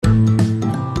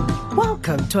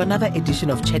Welcome to another edition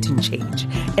of Chat and Change,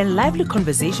 a lively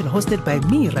conversation hosted by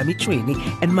me, Rami Chweni,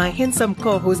 and my handsome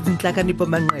co-host Ntlakanipo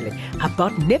Manqele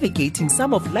about navigating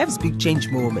some of life's big change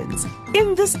moments.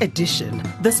 In this edition,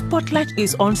 the spotlight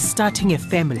is on starting a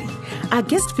family. Our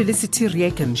guest Philicity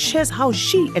Reeken shares how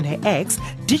she and her ex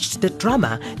ditched the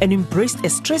drama and embraced a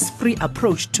stress-free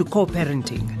approach to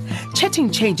co-parenting. Chat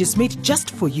and Change is made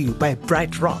just for you by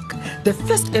BrightRock, the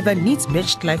first ever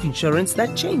needs-matched life insurance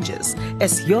that changes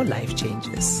as your life changes.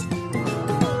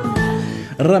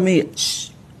 Rami,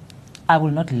 I will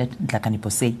not let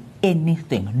Ntlakanipo say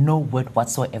anything, no word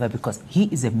whatsoever, because he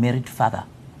is a married father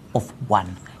of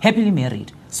one, happily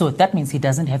married. So that means he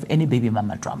doesn't have any baby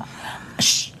mama drama.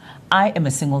 I am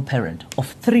a single parent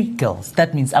of 3 girls.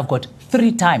 That means I've got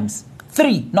 3 times,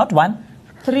 3, not 1,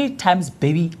 3 times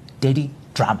baby daddy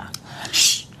drama.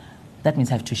 That means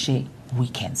I have to share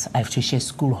weekends. I have to share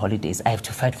school holidays. I have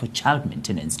to fight for child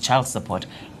maintenance, child support,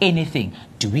 anything.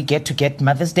 Do we get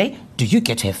Mother's Day? Do you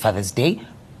get to have Father's Day?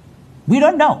 We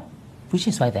don't know. Which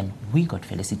is why then we got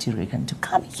Philicity Reeken to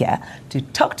come here to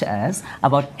talk to us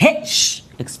about her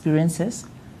experiences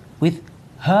with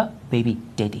her baby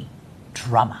daddy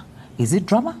drama. Is it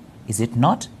drama? Is it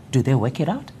not? Do they work it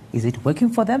out? Is it working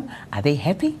for them? Are they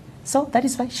happy? So that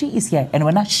is why she is here. And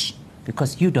we're not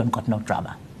because you don't got no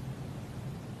drama.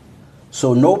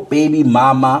 so no baby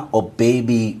mama or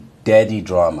baby daddy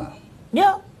drama?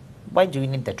 Yeah. Why do we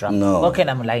need the drama? No. Okay,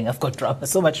 I'm lying. I've got drama.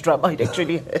 So much drama. It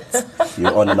actually hurts.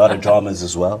 You're on a lot of dramas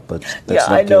as well, but that's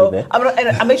not I know. there.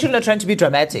 I'm actually not trying to be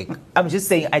dramatic. I'm just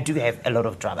saying I do have a lot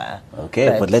of drama.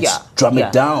 Okay, but let's drum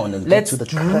it down and let's get to the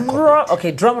crack of it.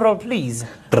 Okay, drum roll, please.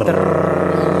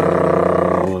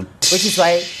 Which is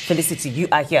why, Philicity, you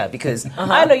are here because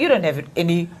I know you don't have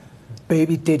any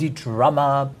baby daddy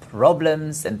drama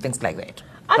problems and things like that.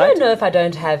 I don't know if I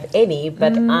don't have any,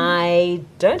 but I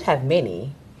don't have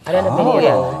many. I don't have many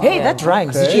at all. Hey, that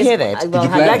rhymes. Did you hear that? Well,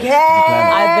 plan like, it? hey,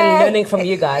 I've been learning from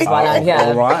you guys while I'm here.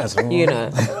 All right. You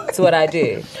know, it's what I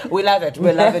do. We love it.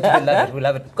 We love it. We love it. We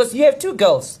love it. Because you have 2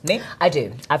 girls, ne? I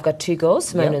do. I've got 2 girls,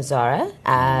 Simone and Zara.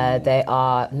 They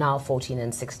are now 14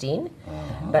 and 16.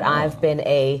 But I've been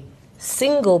a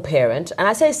single parent, and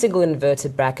I say single in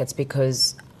inverted brackets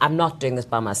because I'm not doing this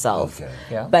by myself. Okay.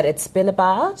 Yeah. But it's been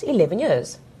about 11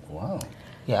 years. Wow.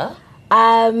 Yeah.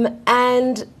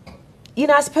 And, you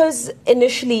know, I suppose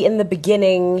initially in the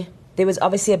beginning, there was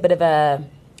obviously a bit of a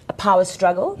power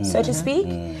struggle, so to speak.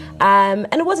 And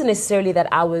it wasn't necessarily that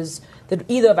that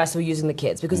either of us were using the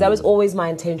kids, because that was always my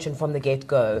intention from the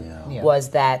get-go,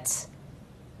 was that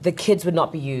the kids would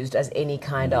not be used as any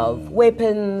kind of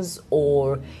weapons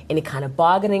or any kind of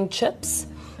bargaining chips.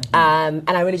 And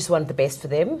I really just wanted the best for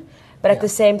them. But at the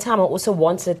same time, I also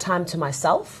wanted time to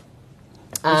myself.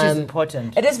 Which is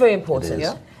important. It is very important. It is.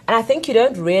 Yeah? And I think you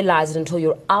don't realize it until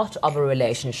you're out of a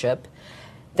relationship,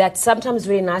 that sometimes it's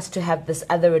really nice to have this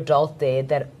other adult there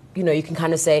that, you know, you can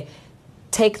kind of say,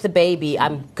 take the baby,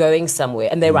 I'm going somewhere,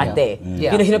 and they're right there.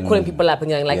 Yeah. You know, you're not calling people up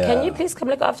and going like, can you please come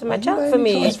look after my child for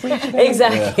me?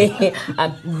 Exactly.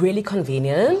 Really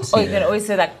convenient. Or you can always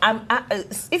say like,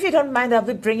 if you don't mind, I'll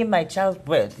be bringing my child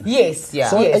with. Yes. Yeah.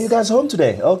 So are you guys home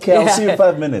today? Okay, I'll see you in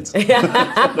 5 minutes. So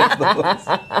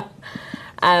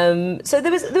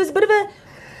there was a bit of a,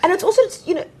 and it's also,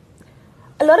 you know,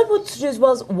 a lot of what to do as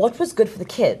well is what was good for the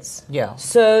kids. Yeah.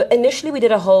 So initially we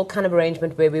did a whole kind of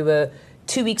arrangement where we were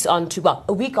 2 weeks on,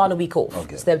 a week on, a week off.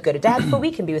 Okay. So they would go to dad for a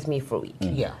week and be with me for a week.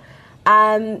 Yeah.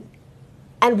 And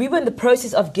we were in the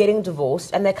process of getting divorced,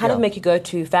 and they kind of make you go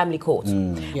to family court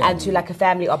and to like a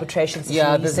family arbitration system. Yeah,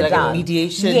 where you there's sit like down. a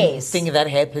mediation thing that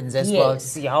happens as well to Yes.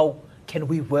 see how can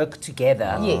we work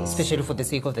together, especially for the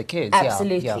sake of the kids.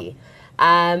 Absolutely.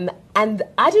 And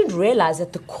I didn't realize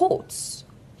that the courts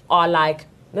are like,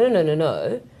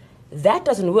 no. That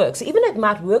doesn't work. So even though it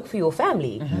might work for your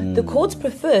family, the courts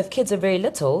prefer, if kids are very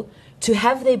little, to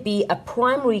have there be a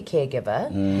primary caregiver,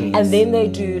 and then they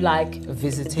do like the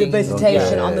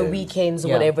visitation on the weekends or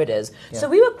whatever it is. So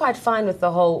we were quite fine with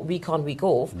the whole week on, week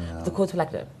off. The courts were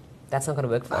like, no, that's not going to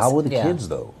work for us. How were the kids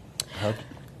though?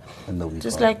 In the week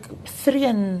Just on? like 3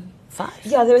 and 5.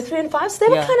 Yeah, they were 3 and 5, so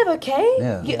they were kind of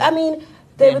okay. Yeah. I mean,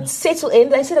 they would settle in.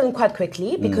 They settled in quite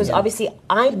quickly because obviously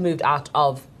I'd moved out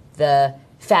of the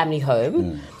family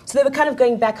home. So they were kind of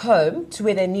going back home to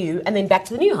where they knew and then back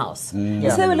to the new house. So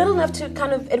they were little enough to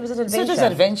kind of, it was an adventure. So it was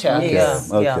an adventure.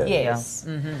 Yes. Okay. Yes.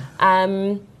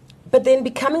 But then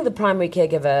becoming the primary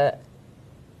caregiver,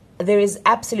 there is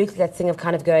absolutely that thing of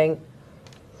kind of going,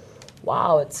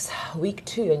 wow, it's week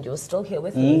 2 and you're still here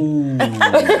with me.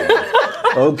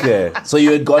 Okay. So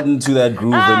you had gotten to that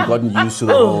groove and gotten used to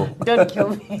the whole, Don't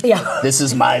kill me. Yeah. this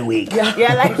is my week.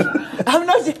 Yeah, like,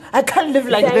 I can't live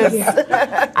like Thank this. you.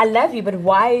 I love you, but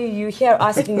why are you here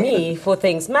asking me for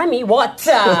things? Mommy, what?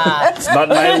 It's not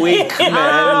my week, man.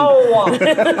 Ow.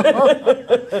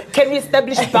 Can we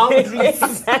establish boundaries?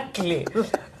 Exactly.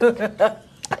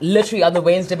 Literally on the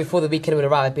Wednesday before the weekend would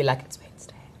arrive, I'd be like, it's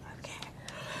Wednesday. Okay.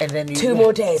 And then you, 2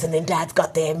 more days, and then Dad's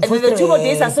got them. And then the 2 more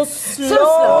days are so slow. So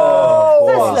slow. Of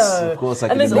So course, slow. of course, I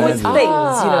And can there's always imagine.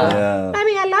 things, you know. Yeah.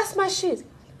 Mommy, I lost my shoes.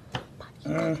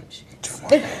 Just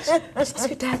ask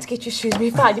your dad to get your shoes. Be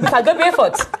fine. You'll be fine. Go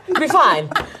barefoot. You'll be fine.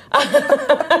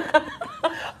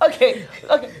 Okay.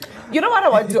 You know what I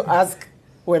want to ask,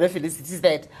 whether Felicity, is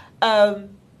that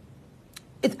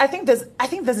I think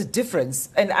there's a difference,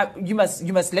 and you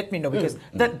must let me know, because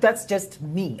that's just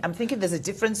me. I'm thinking there's a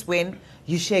difference when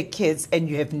you share kids and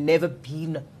you have never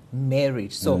been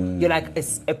married. So you're like a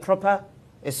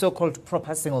so-called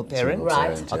proper single parent,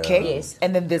 Right. Okay. Yeah. Yes.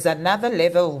 And then there's another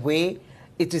level where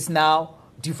it is now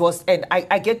divorced, and I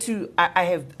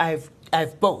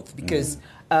have both, because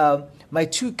my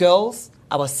 2 girls,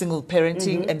 I was single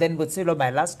parenting, and then with Silo,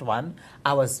 my last one,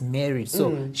 I was married.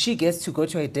 So she gets to go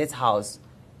to her dad's house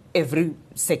every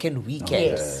second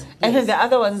weekend. Yes. And then the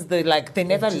other ones, they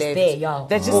never just left. there, yeah.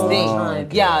 They're just All the there. time.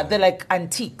 Yeah, they're like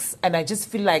antiques. And I just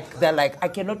feel like they're like, I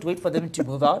cannot wait for them to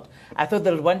move out. I thought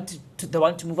they want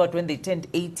to move out when they turned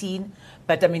 18.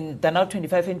 But I mean, they're now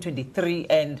 25 and 23.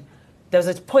 And there was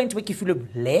a point where Kifulo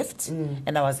left,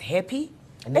 and I was happy.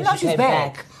 And then now she she's came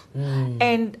back. back.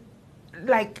 And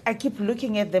like, I keep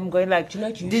looking at them going like, Do you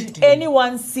know what you should did do?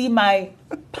 anyone see my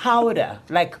powder?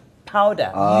 Like,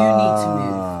 powder. You need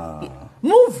to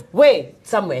Move. Where?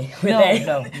 somewhere. No, Where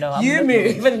no. I'm You not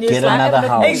move. And Get another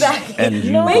house. Exactly. And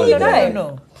you No, go where you there.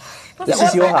 No. This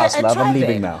is your house, love. I'm tried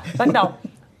leaving that. now. But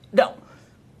now,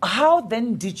 how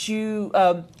then did you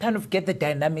kind of get the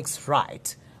dynamics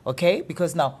right? Okay,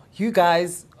 because now you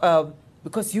guys,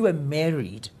 because you were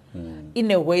married,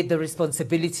 in a way the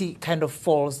responsibility kind of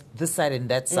falls this side and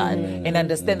that side, and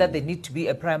understand that there need to be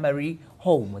a primary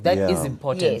home. That is Yeah.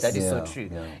 important. Yes. That is so Yeah, true.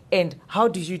 yeah. And how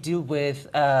did you deal with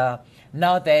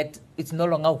now that it's no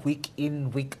longer week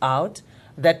in, week out?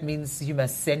 That means you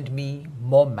must send me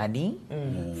more money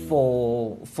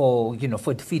for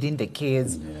feeding the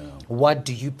kids. What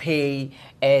do you pay?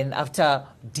 And after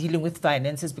dealing with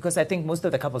finances, because I think most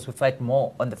of the couples will fight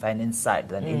more on the finance side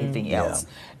than anything else.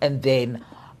 And then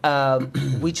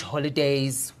which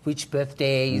holidays, which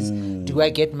birthdays, do I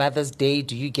get Mother's Day?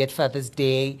 Do you get Father's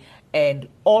Day? And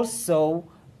also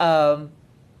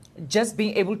just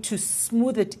being able to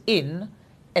smooth it in,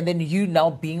 and then you now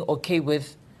being okay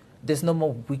with there's no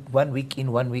more 1 week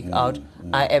in, 1 week out.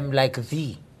 I am like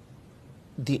the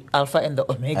alpha and the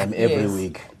omega. I'm every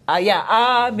week.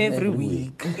 I'm every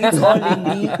week. It's only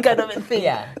me kind of a thing.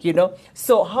 Yeah. You know?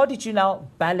 So how did you now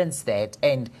balance that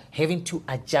and having to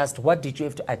adjust? What did you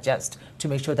have to adjust to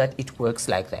make sure that it works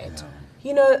like that?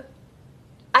 You know,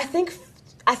 I think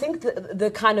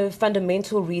the kind of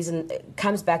fundamental reason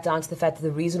comes back down to the fact that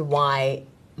the reason why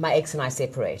my ex and I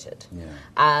separated,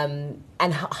 and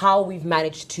how we've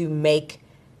managed to make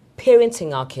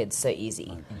parenting our kids so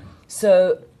easy.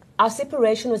 So our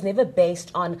separation was never based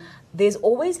on, there's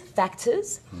always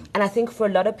factors, and I think for a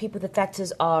lot of people the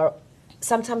factors are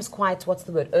sometimes quite,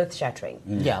 earth-shattering.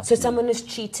 Yeah. So someone is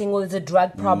cheating, or there's a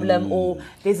drug problem, or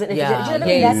there's an... Yeah. Do you know what I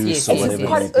mean? That's- Yes, or it's whatever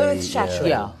quite it may be,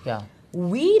 earth-shattering. Yeah.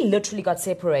 We literally got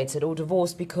separated or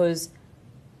divorced because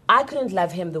I couldn't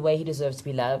love him the way he deserves to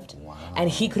be loved, and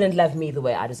he couldn't love me the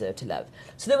way I deserve to love.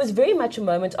 So there was very much a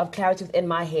moment of clarity within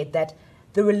my head that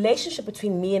the relationship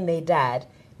between me and their dad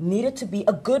needed to be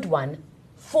a good one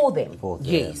for them.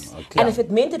 Yes. Okay. And if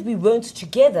it meant that we weren't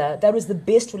together, that was the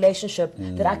best relationship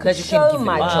that I could That you can show give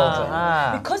my them.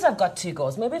 children. Because I've got 2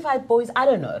 girls. Maybe if I had boys, I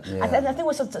don't know. I think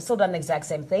we're still done the exact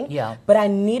same thing. Yeah. But I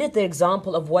needed the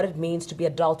example of what it means to be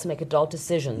adult, to make adult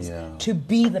decisions, to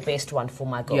be the best one for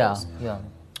my girls. Yeah.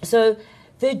 So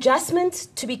the adjustment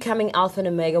to becoming Alpha and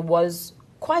Omega was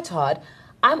quite hard.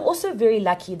 I'm also very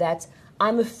lucky that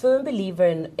I'm a firm believer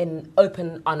in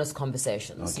open, honest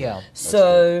conversations. Okay. Yeah.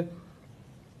 So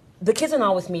the kids are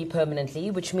now with me permanently,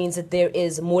 which means that there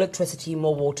is more electricity,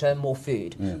 more water, more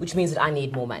food, which means that I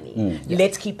need more money.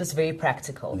 Let's keep this very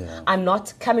practical. I'm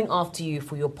not coming after you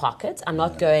for your pocket. I'm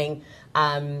not going,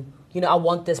 I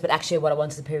want this, but actually what I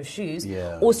want is a pair of shoes.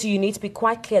 Also, you need to be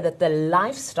quite clear that the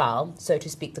lifestyle, so to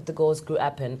speak, that the girls grew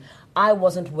up in, I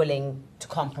wasn't willing to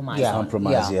compromise on.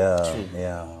 Compromise, True.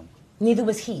 yeah. Neither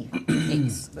was he.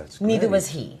 That's Neither great. was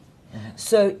he.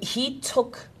 So he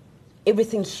took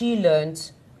everything he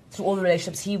learned through all the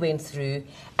relationships he went through,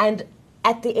 and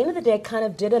at the end of the day, kind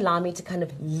of did allow me to kind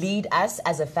of lead us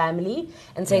as a family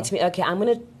and say to me, okay, I'm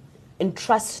going to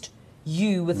entrust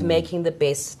you with making the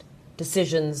best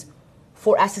decisions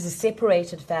for us as a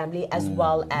separated family as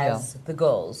well as the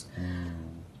girls.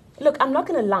 Look, I'm not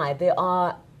going to lie.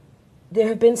 There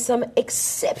have been some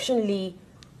exceptionally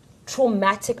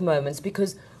traumatic moments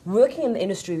because working in the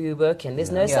industry we work in,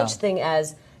 there's no such thing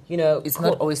as, you know... It's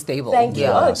not always stable. Thank you.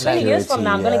 Oh, 20 years from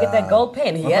now, I'm going to get that gold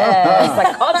pen. Yes,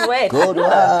 I can't wait. Gold No,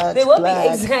 watch, there will be,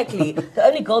 black. exactly. The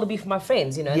only gold will be for my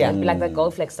friends, you know. Yeah. It'll be like that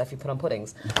gold flex stuff you put on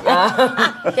puddings.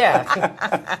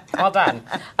 Yeah. Well done.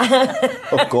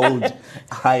 Of gold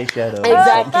eyeshadow.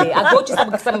 Exactly. I brought you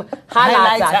some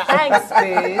highlighter. Thanks,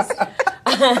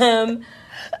 Booze.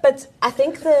 But I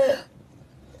think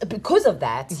because of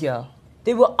that,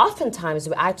 there were often times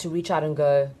where I had to reach out and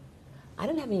go, I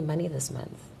don't have any money this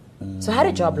month. So I had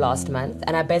a job last month,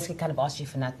 and I basically kind of asked you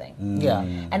for nothing.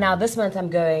 And now this month I'm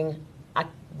going,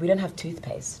 we don't have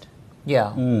toothpaste.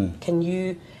 Can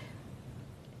you...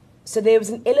 So there was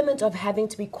an element of having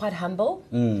to be quite humble.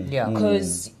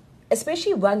 Because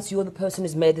especially once you're the person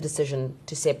who's made the decision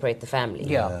to separate the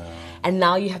family. And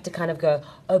now you have to kind of go,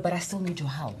 oh, but I still need your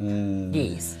help.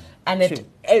 Yes. And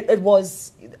it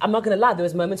was, I'm not going to lie, there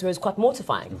was moments where it was quite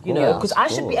mortifying, you know, because I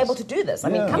should be able to do this. I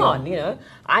mean, come on, you know,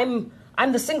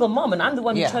 I'm the single mom and I'm the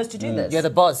one who chose to do this. You're the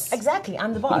boss. Exactly,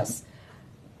 I'm the boss.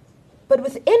 But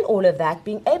within all of that,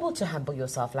 being able to humble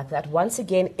yourself like that, once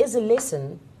again, is a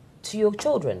lesson to your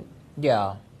children.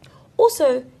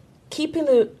 Also, keeping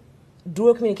the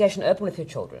door of communication open with your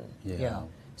children.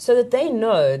 So that they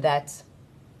know that,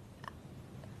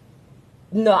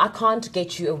 no, I can't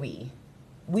get you a Wii.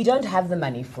 We don't have the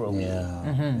money for a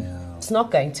Wii. It's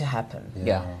not going to happen.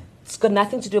 It's got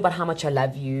nothing to do about how much I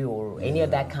love you or any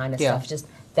of that kind of stuff. Just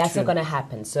that's not going to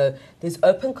happen. So there's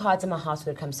open cards in my house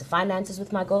when it comes to finances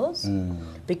with my girls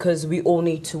because we all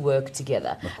need to work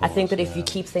together. I think that if you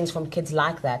keep things from kids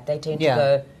like that, they tend to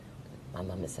go, my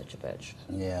mum is such a bitch.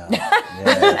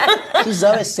 She's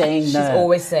always saying no. She's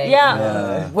always saying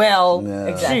Well,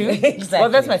 Exactly. true. Exactly. Well,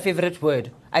 that's my favorite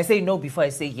word. I say no before I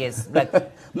say yes. Like,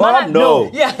 Mom,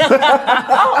 no.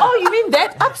 oh, you mean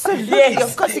that? Absolutely. Yes.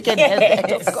 Of course you can have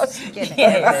it. Of course you can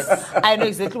have it. I know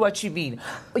exactly what you mean.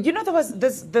 You know,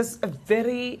 there's a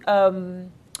very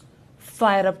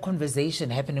fired up conversation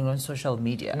happening on social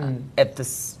media at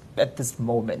this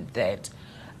moment that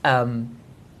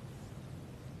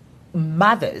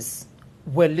mothers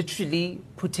were literally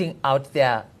putting out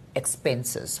their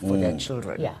expenses for their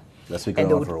children. That's been And going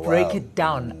they on for a would while. break it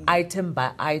down item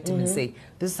by item and say,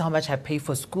 this is how much I pay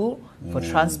for school, for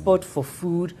transport, for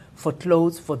food, for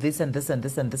clothes, for this and this and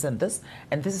this and this and this.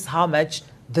 And this is how much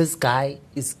this guy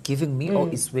is giving me or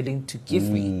is willing to give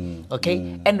me.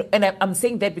 Okay? And I'm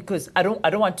saying that because I don't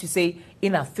want to say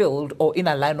in a field or in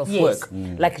a line of work,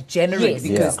 like generally,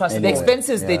 because the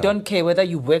expenses, they don't care whether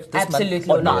you work this month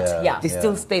or not. They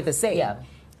still stay the same.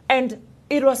 And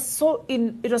it was so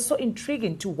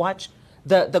intriguing to watch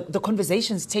the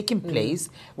conversations taking place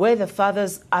where the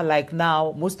fathers are like,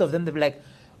 now most of them, they're like,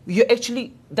 you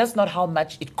actually, that's not how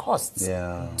much it costs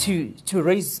to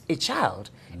raise a child.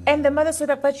 And the mother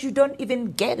said, but you don't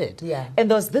even get it.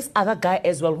 And there was this other guy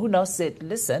as well who now said,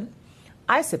 listen,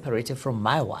 I separated from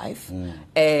my wife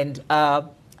and I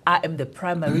am the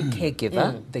primary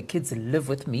caregiver. The kids live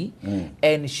with me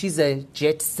and she's a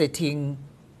jet-setting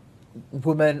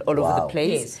woman all over the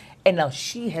place. And now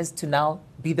she has to now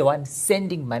be the one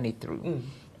sending money through.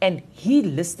 And he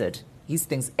listed his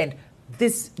things. And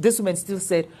this woman still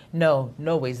said, no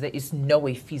ways. There is no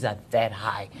way fees are that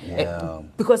high.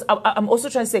 Because I'm also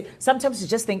trying to say, sometimes you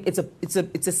just think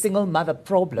it's a single mother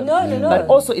problem. No. But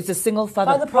also it's a single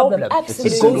father problem.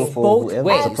 Absolutely. It goes both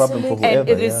ways. It's a problem for whoever. And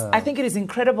it is, I think it is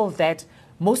incredible that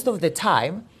most of the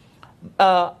time,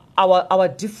 our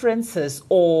differences,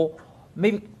 or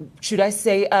maybe should I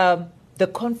say, the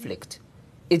conflict,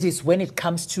 it is when it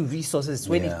comes to resources,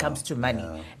 when it comes to money.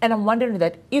 And I'm wondering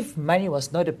that if money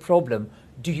was not a problem,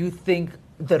 do you think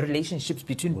the relationships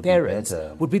between parents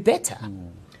would be better?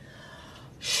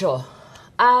 Sure.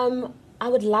 I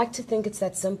would like to think it's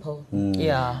that simple.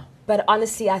 But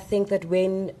honestly, I think that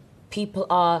when people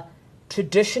are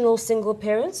traditional single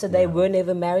parents, so they were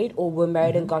never married or were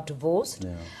married and got divorced,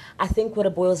 I think what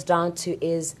it boils down to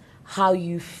is how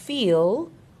you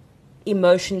feel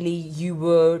emotionally you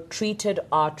were treated,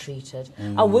 are treated.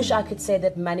 I wish I could say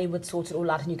that money would sort it all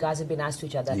out and you guys would be nice to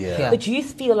each other. Yeah. But you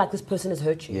feel like this person has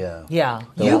hurt you. Yeah. Yeah.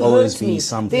 There will always be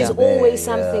something There's there, always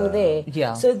something there.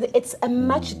 Yeah. So it's a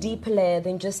much deeper layer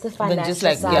than just the financial Then just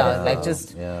like, side. like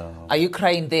just, are you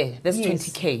crying there? That's Yes.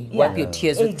 20K. Yeah. Wipe your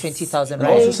tears with 20,000 And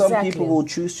rand. also some Exactly. people will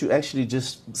choose to actually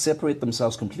just separate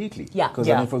themselves completely. Yeah. Because,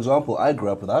 Yeah. I mean, for example, I grew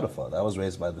up without a father. I was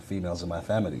raised by the females in my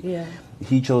family. Yeah.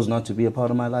 He chose not to be a part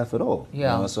of my life at all.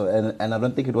 Yeah. You know, so, and I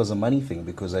don't think it was a money thing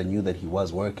because I knew that he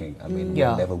was working. I mean,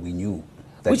 Yeah. whenever we knew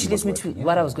that Which he leads was me to working.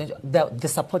 what I was going to, the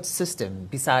support system,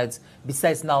 besides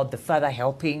now the father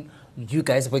helping, you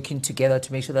guys working together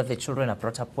to make sure that the children are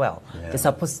brought up well. Yeah.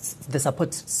 The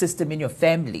support system in your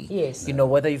family. Yes. You know,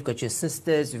 whether you've got your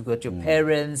sisters, you've got your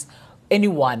parents,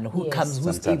 anyone who Yes. comes,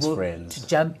 who's Sometimes able friends. to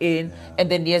jump in.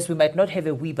 And then, yes, we might not have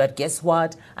a we, but guess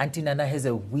what? Auntie Nana has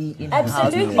a we in her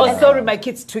Absolutely. house. Oh, sorry, my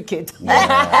kids took it.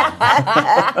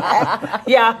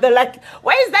 Yeah, they're like,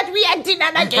 where is that we Auntie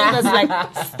Nana game? I was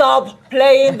like, stop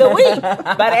playing the we.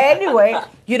 But anyway,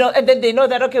 you know, and then they know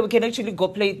that, okay, we can actually go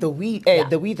play the we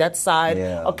that side.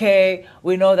 Yeah. Okay,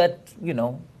 we know that, you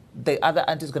know, the other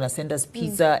aunt is going to send us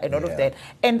pizza and all of Yeah. that.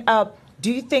 And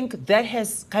do you think that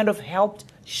has kind of helped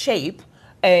shape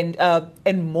and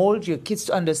mold your kids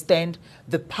to understand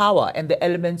the power and the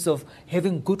elements of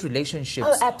having good relationships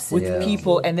Oh, absolutely. with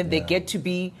people, and then they get to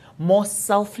be more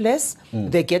selfless,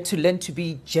 they get to learn to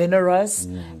be generous,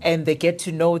 and they get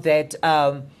to know that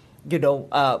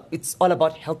it's all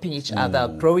about helping each other,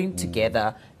 growing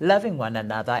together, loving one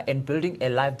another, and building a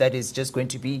life that is just going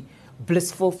to be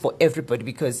blissful for everybody,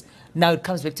 because now it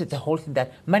comes back to the whole thing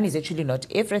that money is actually not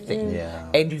everything. Yeah.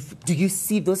 And do you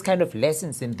see those kind of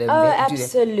lessons in them? Oh, Do they-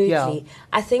 absolutely. Yeah.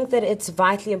 I think that it's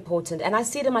vitally important. And I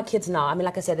see it in my kids now. I mean,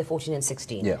 like I said, they're 14 and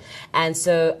 16. Yeah. And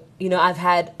so, you know, I've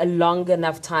had a long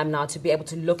enough time now to be able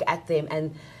to look at them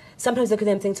and sometimes look at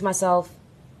them and think to myself,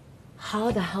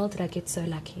 how the hell did I get so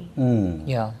lucky?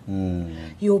 Yeah.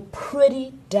 You're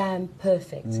pretty damn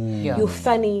perfect. Yeah. You're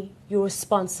funny, you're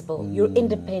responsible, you're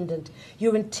independent,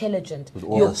 you're intelligent, With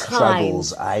all you're the kind.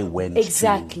 struggles I went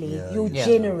Exactly. through. Yeah, You're Yeah.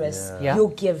 generous, Yeah.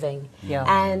 you're giving. Yeah.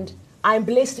 And I'm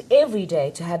blessed every day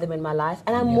to have them in my life,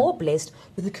 and I'm more blessed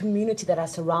with the community that I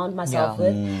surround myself Yeah.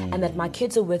 with and that my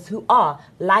kids are with, who are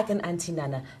like an Auntie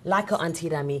Nana, like an Auntie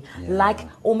Rami, like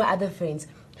all my other friends,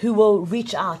 who will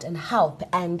reach out and help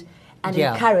and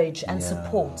Yeah. encourage and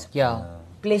support. Yeah.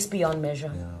 Blessed beyond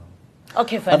measure.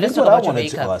 Okay, I fine. Let's think talk what I about your wanted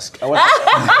to makeup. ask. I want-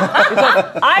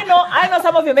 I know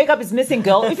some of your makeup is missing,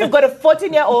 girl. If you've got a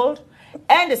 14-year-old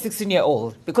and a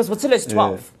 16-year-old, because Watsula is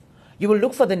 12, you will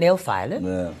look for the nail file.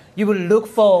 Yeah. You will look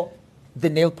for the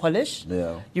nail polish.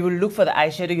 Yeah. You will look for the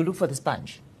eyeshadow. You look for the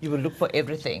sponge. You will look for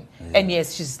everything. And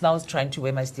yes, she's now trying to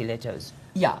wear my stilettos.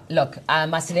 Yeah, look,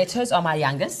 my stilettos are my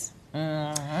youngest.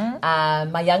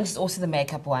 My youngest is also the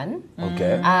makeup one.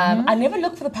 Okay. I never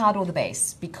look for the powder or the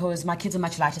base because my kids are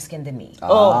much lighter skinned than me.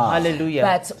 Oh, hallelujah.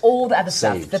 But all the other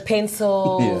stuff, Saved. the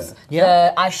pencils, Yeah.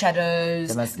 the eyeshadows,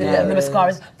 The the mascaras.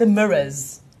 mascaras, the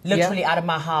mirrors, literally Yeah. out of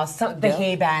my house, the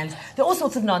hairbands, there are all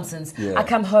sorts of nonsense. Yeah. I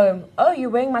come home, oh, you're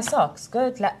wearing my socks,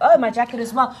 good. Like, oh, my jacket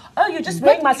as well. Oh, you're just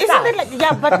wearing my isn't stuff. it like,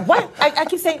 yeah, but why? I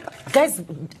keep saying, guys,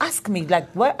 ask me, like,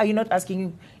 why are you not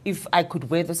asking if I could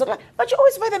wear those? Like, but you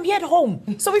always wear them here at home.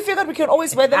 So we figured we can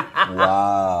always wear them.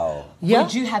 Wow. Yeah.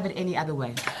 Would you have it any other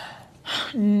way?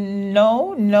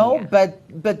 No, Yeah.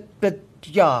 but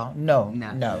yeah, no.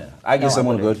 I guess No, I'm I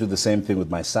going to go through the same thing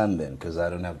with my son then, because I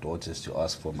don't have daughters to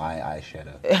ask for my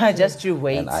eyeshadow Just you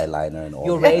wait. and eyeliner and all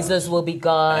Your that. razors will be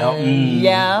gone.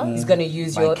 Yeah. He's going to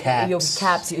use My your caps.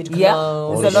 caps, your Yeah,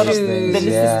 gloves, there's a lot of those the things, list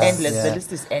yeah, is endless. yeah. The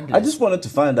list is endless. I just wanted to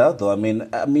find out though. I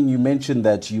mean, you mentioned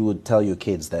that you would tell your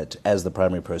kids that as the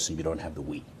primary person, you don't have the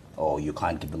we, or you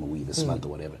can't give them a we this month or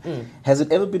whatever. Has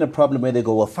it ever been a problem where they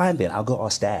go, well, fine then, I'll go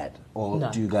ask dad, or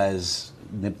No. do you guys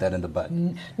nip that in the bud?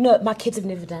 No, my kids have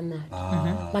never done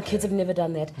that. My kids have never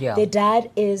done that. Yeah. Their dad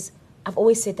is, I've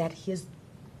always said that, he is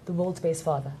the world's best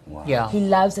father. Wow. Yeah. He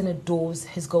loves and adores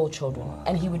his girl children,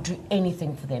 and he would do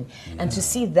anything for them. And to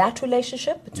see that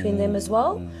relationship between them as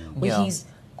well, where Yeah. he's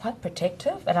quite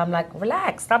protective, and I'm like,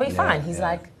 relax, they'll be fine. He's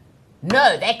yeah. like,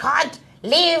 no, they can't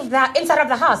leave the inside of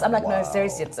the house. I'm like, no,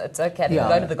 seriously, it's okay. They can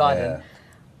go to the garden. Yeah.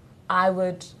 I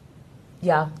would,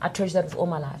 I treasure that with all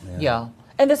my life. Yeah.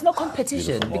 And there's no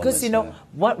competition Beautiful because moments,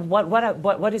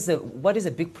 what is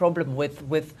a big problem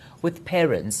with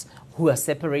parents who are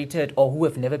separated or who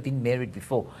have never been married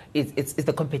before? It's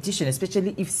the competition,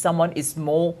 especially if someone is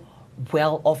more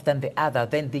well off than the other.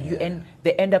 Then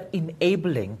they end up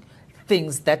enabling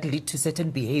things that lead to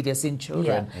certain behaviors in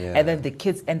children. Yeah. And then the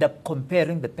kids end up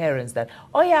comparing the parents that,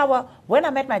 oh yeah, well, when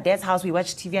I'm at my dad's house, we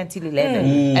watch TV until 11.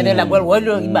 And they're like, well, when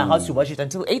you're in my house, you watch it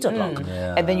until 8 o'clock.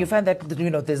 Yeah. And then you find that,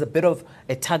 there's a bit of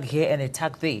a tug here and a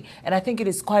tug there. And I think it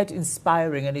is quite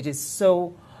inspiring, and it is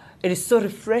so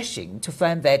refreshing to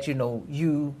find that,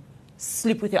 you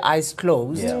sleep with your eyes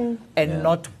closed and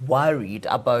not worried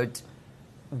about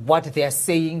what they're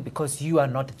saying because you are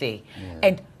not there. Yeah.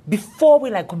 And before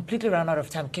we completely run out of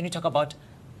time, can you talk about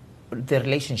the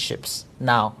relationships?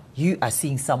 Now, you are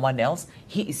seeing someone else,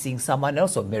 he is seeing someone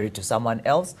else, or married to someone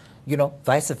else,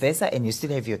 vice versa, and you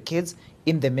still have your kids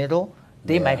in the middle.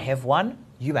 They might have one,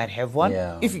 you might have one,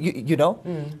 if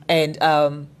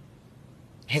And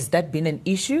has that been an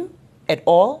issue at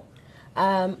all?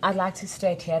 I'd like to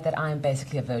state here that I am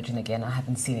basically a virgin again. I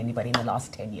haven't seen anybody in the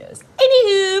last 10 years.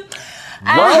 Anywho.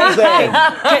 Well then.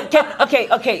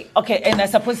 Okay. And I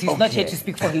suppose he's not here to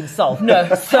speak for himself. No.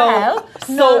 So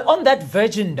on that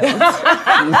virgin note.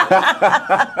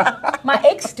 My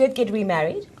ex did get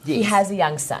remarried. Yes. He has a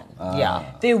young son.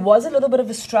 There was a little bit of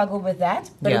a struggle with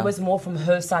that, but it was more from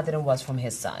her side than it was from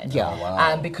his side. Yeah.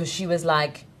 Wow. Because she was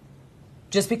like,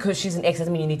 just because she's an ex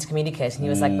doesn't mean you need to communicate. And he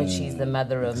was like, but she's the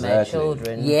mother of my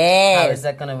children. Yes. How is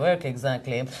that going to work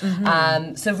exactly?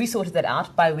 So we sorted that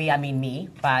out. By we, I mean me.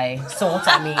 By sort,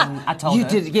 I mean I told her. You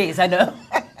did, yes, I know.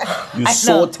 You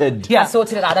sorted. Yeah, I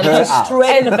sorted it out. I looked her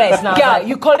straight in the face. Now Yeah,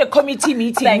 you called a committee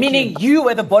meeting, meaning you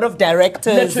were the board of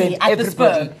directors. Literally, and at the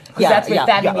everybody. Spur. Because that's where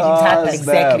family meetings happen.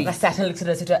 Exactly. I sat and looked at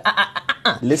her and said,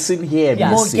 Listen here,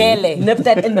 Missy. Mogele. Nip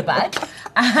that in the bud.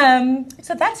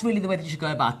 So that's really the way that you should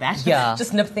go about that. Yeah.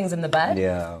 Just nip things in the bud.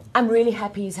 Yeah. I'm really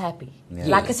happy he's happy. Yeah.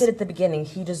 Like I said at the beginning,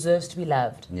 he deserves to be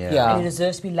loved. Yeah. And he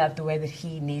deserves to be loved the way that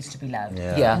he needs to be loved.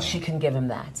 Yeah. And she can give him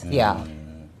that. Yeah.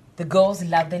 The girls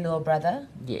love their little brother.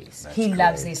 Yes. He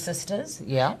loves their sisters.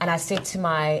 Yeah. And I said to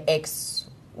my ex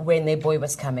when their boy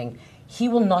was coming, he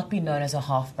will not be known as a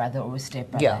half brother or a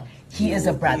step brother. Yeah. He is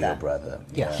a brother. Your brother.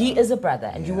 Yeah. He is a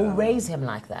brother, and you will raise him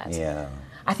like that. Yeah.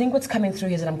 I think what's coming through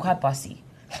is that I'm quite bossy.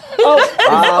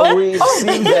 We've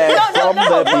seen that from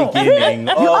the beginning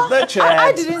of the chat.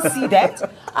 I didn't see that.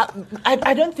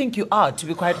 I don't think you are, to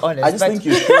be quite honest. I just think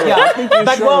you're sure. Yeah, I think you're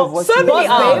but sure well, of what so you many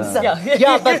are. babes.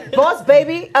 Yeah, but boss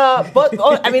baby,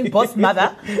 boss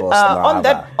mother.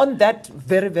 On that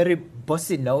very, very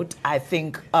bossy note, I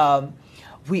think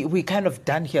we kind of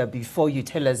done here before you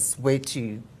tell us where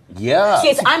to. Yeah.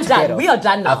 Yes, I'm done. We are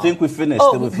done now. I think we finished.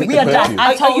 Oh, We've hit we the are done. curfew.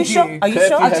 I told Are you sure? you. Are you Curfew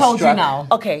sure? I has told you struck. now.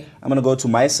 Okay. I'm gonna go to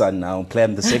my son now and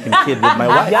plan the second kid with my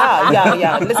wife.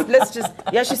 Yeah. Let's just.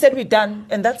 Yeah, she said we're done,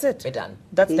 and that's it. We're done.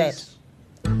 That's that.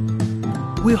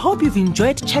 We hope you've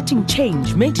enjoyed Chatting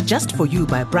Change, made just for you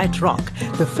by BrightRock,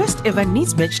 the first ever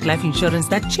needs-matched life insurance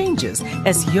that changes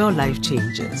as your life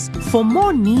changes. For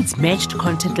more needs-matched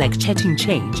content like Chatting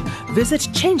Change, visit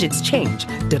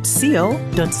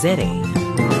changeitschange.co.za.